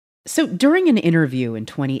So during an interview in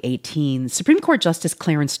 2018, Supreme Court Justice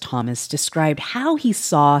Clarence Thomas described how he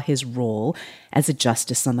saw his role as a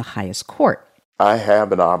justice on the highest court. I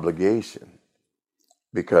have an obligation,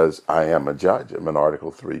 because I am a judge, I'm an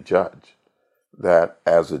Article III judge, that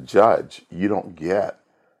as a judge, you don't get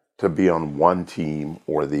to be on one team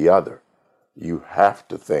or the other. You have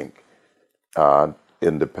to think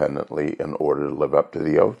independently in order to live up to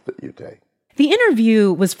the oath that you take. The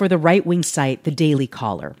interview was for the right-wing site The Daily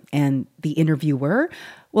Caller, and the interviewer,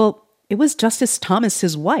 well, it was Justice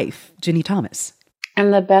Thomas's wife, Ginny Thomas.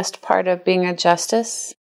 And the best part of being a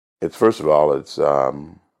justice? It's, first of all,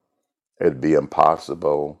 it'd be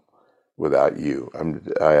impossible without you.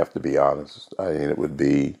 I have to be honest. I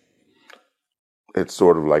mean, it's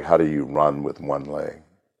sort of like, how do you run with one leg?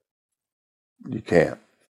 You can't.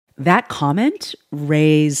 That comment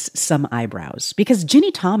raised some eyebrows because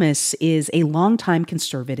Ginny Thomas is a longtime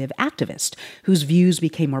conservative activist whose views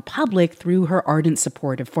became more public through her ardent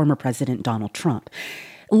support of former President Donald Trump.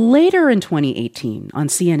 Later in 2018, on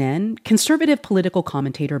CNN, conservative political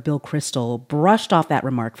commentator Bill Kristol brushed off that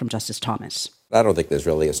remark from Justice Thomas. I don't think there's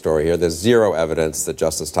really a story here. There's zero evidence that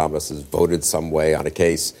Justice Thomas has voted some way on a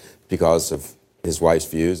case because of his wife's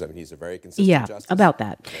views. I mean, he's a very consistent justice. Yeah, about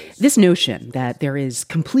that. This notion that there is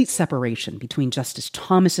complete separation between Justice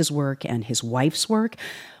Thomas's work and his wife's work,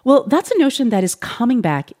 well, that's a notion that is coming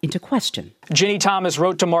back into question. Ginny Thomas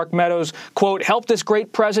wrote to Mark Meadows, quote, "Help this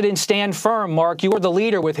great president stand firm, Mark. You are the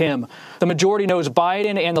leader with him. The majority knows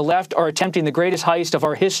Biden and the left are attempting the greatest heist of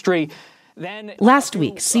our history." Last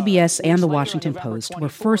week, CBS and The Washington Post were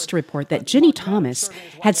first to report that Ginny Thomas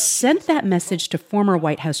had sent that message to former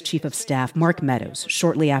White House Chief of Staff Mark Meadows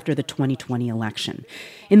shortly after the 2020 election.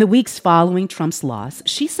 In the weeks following Trump's loss,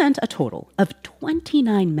 she sent a total of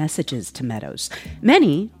 29 messages to Meadows,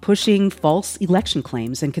 many pushing false election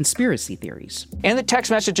claims and conspiracy theories. And the text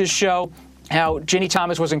messages show how Ginny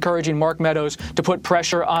Thomas was encouraging Mark Meadows to put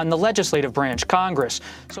pressure on the legislative branch, Congress.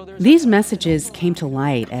 These messages came to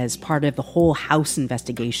light as part of the whole House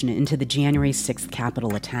investigation into the January 6th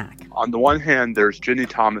Capitol attack. On the one hand, there's Ginny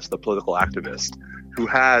Thomas, the political activist, who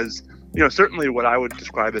has, certainly what I would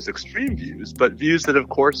describe as extreme views, but views that, of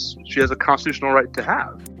course, she has a constitutional right to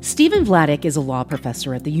have. Stephen Vladeck is a law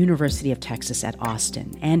professor at the University of Texas at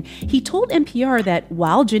Austin, and he told NPR that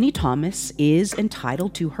while Ginny Thomas is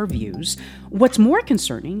entitled to her views, what's more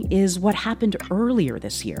concerning is what happened earlier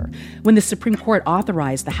this year, when the Supreme Court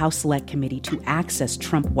authorized the House Select Committee to access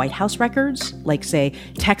Trump White House records, like, say,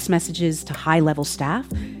 text messages to high-level staff.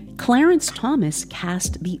 Clarence Thomas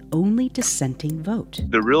cast the only dissenting vote.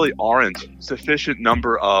 There really aren't sufficient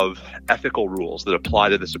number of ethical rules that apply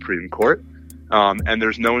to the Supreme Court, and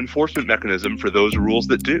there's no enforcement mechanism for those rules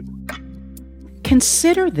that do.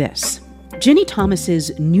 Consider this. Ginny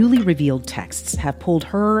Thomas's newly revealed texts have pulled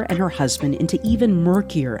her and her husband into even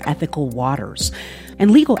murkier ethical waters.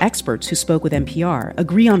 And legal experts who spoke with NPR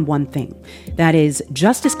agree on one thing. That is,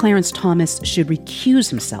 Justice Clarence Thomas should recuse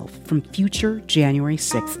himself from future January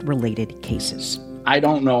 6th related cases. I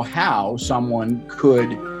don't know how someone could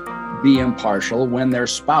be impartial when their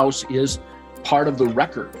spouse is part of the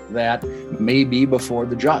record that may be before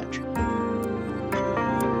the judge.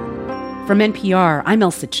 From NPR, I'm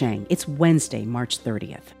Elsa Chang. It's Wednesday, March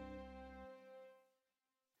 30th.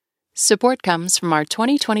 Support comes from our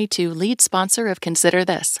 2022 lead sponsor of Consider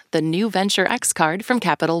This, the new Venture X card from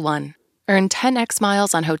Capital One. Earn 10x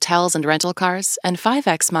miles on hotels and rental cars and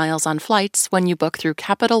 5x miles on flights when you book through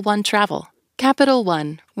Capital One Travel. Capital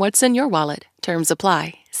One, what's in your wallet? Terms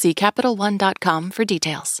apply. See CapitalOne.com for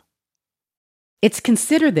details. It's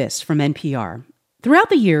Consider This from NPR. Throughout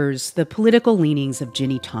the years, the political leanings of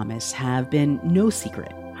Ginny Thomas have been no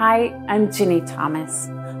secret. Hi, I'm Ginny Thomas.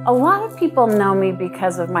 A lot of people know me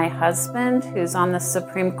because of my husband, who's on the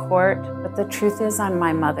Supreme Court, but the truth is I'm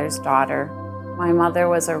my mother's daughter. My mother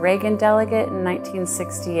was a Reagan delegate in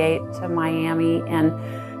 1968 to Miami,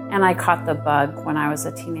 and I caught the bug when I was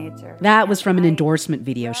a teenager. That was from an endorsement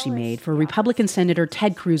video she made for Republican Senator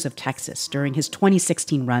Ted Cruz of Texas during his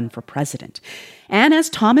 2016 run for president. And as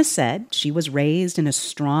Thomas said, she was raised in a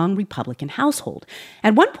strong Republican household.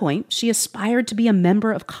 At one point, she aspired to be a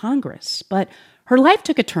member of Congress, but her life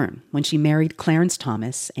took a turn when she married Clarence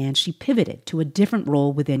Thomas, and she pivoted to a different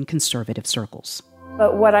role within conservative circles.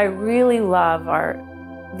 But what I really love are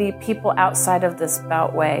the people outside of this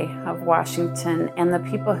beltway of Washington and the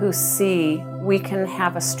people who see we can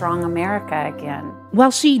have a strong America again.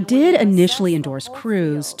 While she did initially endorse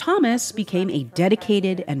Cruz, Thomas became a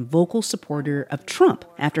dedicated and vocal supporter of Trump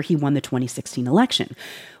after he won the 2016 election,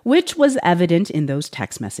 which was evident in those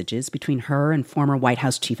text messages between her and former White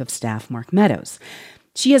House Chief of Staff Mark Meadows.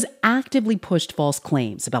 She has actively pushed false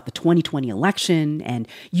claims about the 2020 election and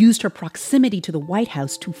used her proximity to the White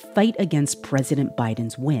House to fight against President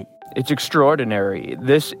Biden's win. It's extraordinary.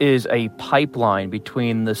 This is a pipeline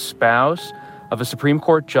between the spouse of a Supreme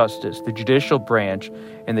Court justice, the judicial branch,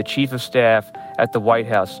 and the chief of staff at the White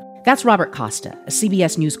House. That's Robert Costa, a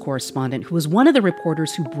CBS News correspondent who was one of the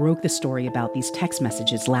reporters who broke the story about these text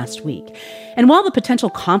messages last week. And while the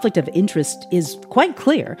potential conflict of interest is quite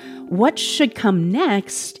clear, what should come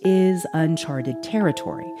next is uncharted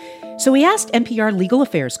territory. So we asked NPR legal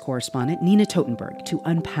affairs correspondent Nina Totenberg to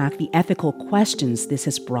unpack the ethical questions this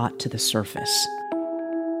has brought to the surface.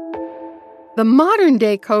 The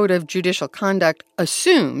modern-day code of judicial conduct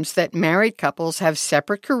assumes that married couples have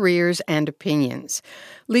separate careers and opinions.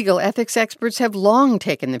 Legal ethics experts have long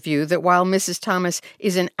taken the view that while Mrs. Thomas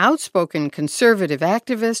is an outspoken conservative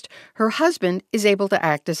activist, her husband is able to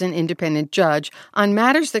act as an independent judge on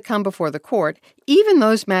matters that come before the court, even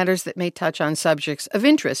those matters that may touch on subjects of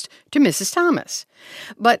interest to Mrs. Thomas.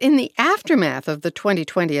 But in the aftermath of the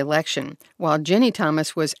 2020 election, while Ginny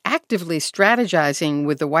Thomas was actively strategizing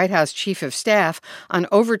with the White House chief of staff on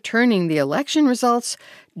overturning the election results,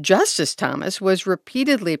 Justice Thomas was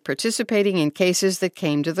repeatedly participating in cases that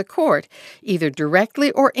came to the court, either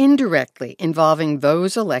directly or indirectly involving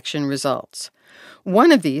those election results.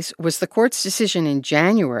 One of these was the court's decision in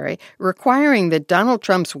January requiring that Donald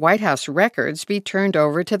Trump's White House records be turned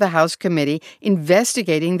over to the House committee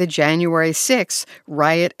investigating the January 6th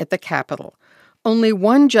riot at the Capitol. Only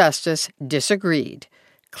one justice disagreed,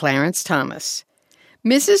 Clarence Thomas.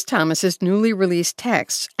 Mrs. Thomas's newly released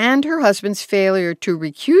texts and her husband's failure to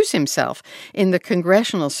recuse himself in the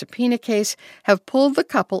congressional subpoena case have pulled the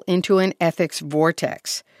couple into an ethics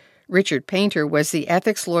vortex. Richard Painter was the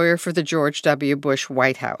ethics lawyer for the George W. Bush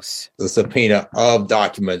White House. The subpoena of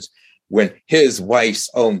documents when his wife's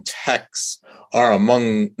own texts are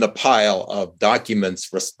among the pile of documents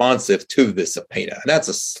responsive to the subpoena. And that's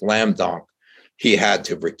a slam dunk. He had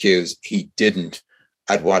to recuse. He didn't.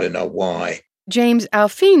 I'd want to know why. James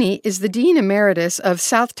Alfini is the Dean Emeritus of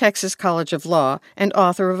South Texas College of Law and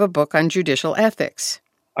author of a book on judicial ethics.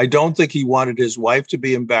 I don't think he wanted his wife to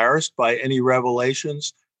be embarrassed by any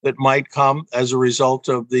revelations that might come as a result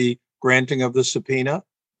of the granting of the subpoena.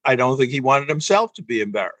 I don't think he wanted himself to be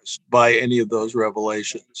embarrassed by any of those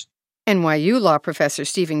revelations. NYU law professor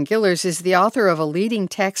Stephen Gillers is the author of a leading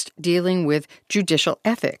text dealing with judicial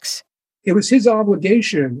ethics. It was his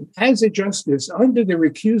obligation as a justice under the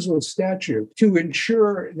recusal statute to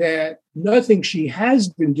ensure that nothing she has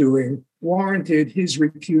been doing warranted his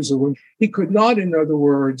recusal. He could not, in other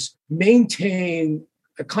words, maintain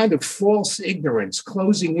a kind of false ignorance,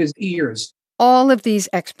 closing his ears. All of these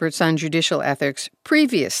experts on judicial ethics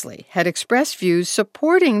previously had expressed views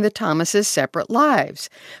supporting the Thomases' separate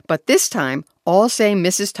lives, but this time all say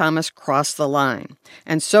Mrs. Thomas crossed the line,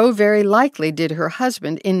 and so very likely did her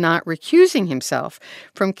husband in not recusing himself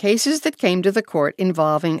from cases that came to the court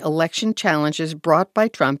involving election challenges brought by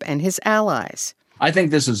Trump and his allies. I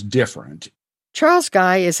think this is different. Charles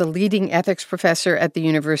Guy is a leading ethics professor at the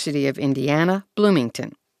University of Indiana,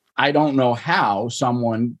 Bloomington. I don't know how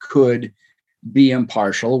someone could be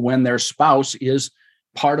impartial when their spouse is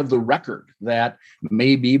part of the record that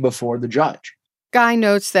may be before the judge. Guy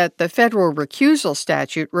notes that the federal recusal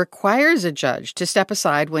statute requires a judge to step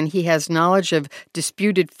aside when he has knowledge of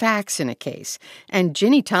disputed facts in a case, and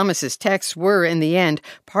Ginny Thomas's texts were, in the end,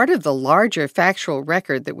 part of the larger factual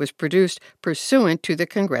record that was produced pursuant to the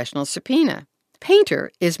congressional subpoena.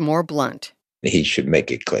 Painter is more blunt. He should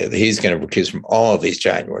make it clear that he's going to recuse from all of these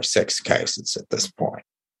January 6th cases at this point.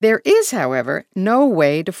 There is, however, no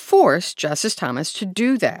way to force Justice Thomas to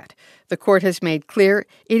do that. The court has made clear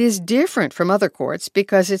it is different from other courts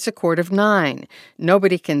because it's a court of 9.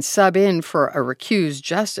 Nobody can sub in for a recused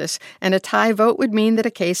justice, and a tie vote would mean that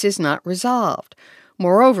a case is not resolved.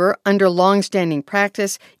 Moreover, under long-standing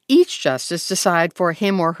practice, each justice decides for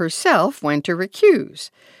him or herself when to recuse.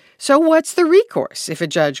 So what's the recourse if a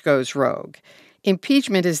judge goes rogue?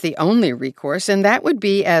 Impeachment is the only recourse, and that would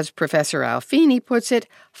be, as Professor Alfini puts it,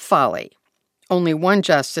 folly. Only one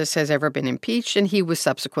justice has ever been impeached, and he was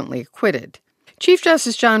subsequently acquitted. Chief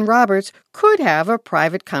Justice John Roberts could have a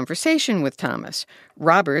private conversation with Thomas.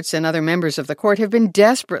 Roberts and other members of the court have been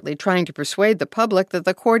desperately trying to persuade the public that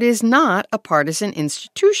the court is not a partisan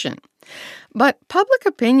institution. But public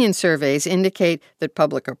opinion surveys indicate that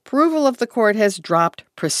public approval of the court has dropped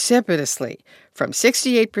precipitously, from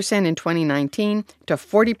 68% in 2019 to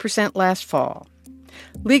 40% last fall.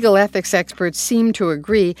 Legal ethics experts seem to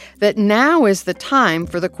agree that now is the time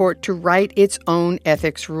for the court to write its own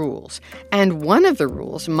ethics rules. And one of the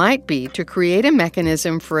rules might be to create a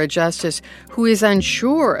mechanism for a justice who is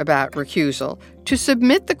unsure about recusal to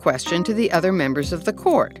submit the question to the other members of the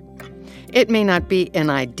court. It may not be an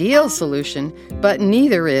ideal solution, but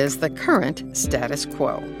neither is the current status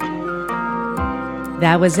quo.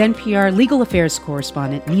 That was NPR legal affairs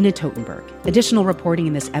correspondent Nina Totenberg. Additional reporting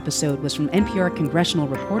in this episode was from NPR congressional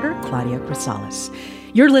reporter Claudia Crisales.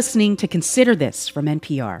 You're listening to Consider This from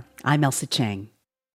NPR. I'm Elsa Chang.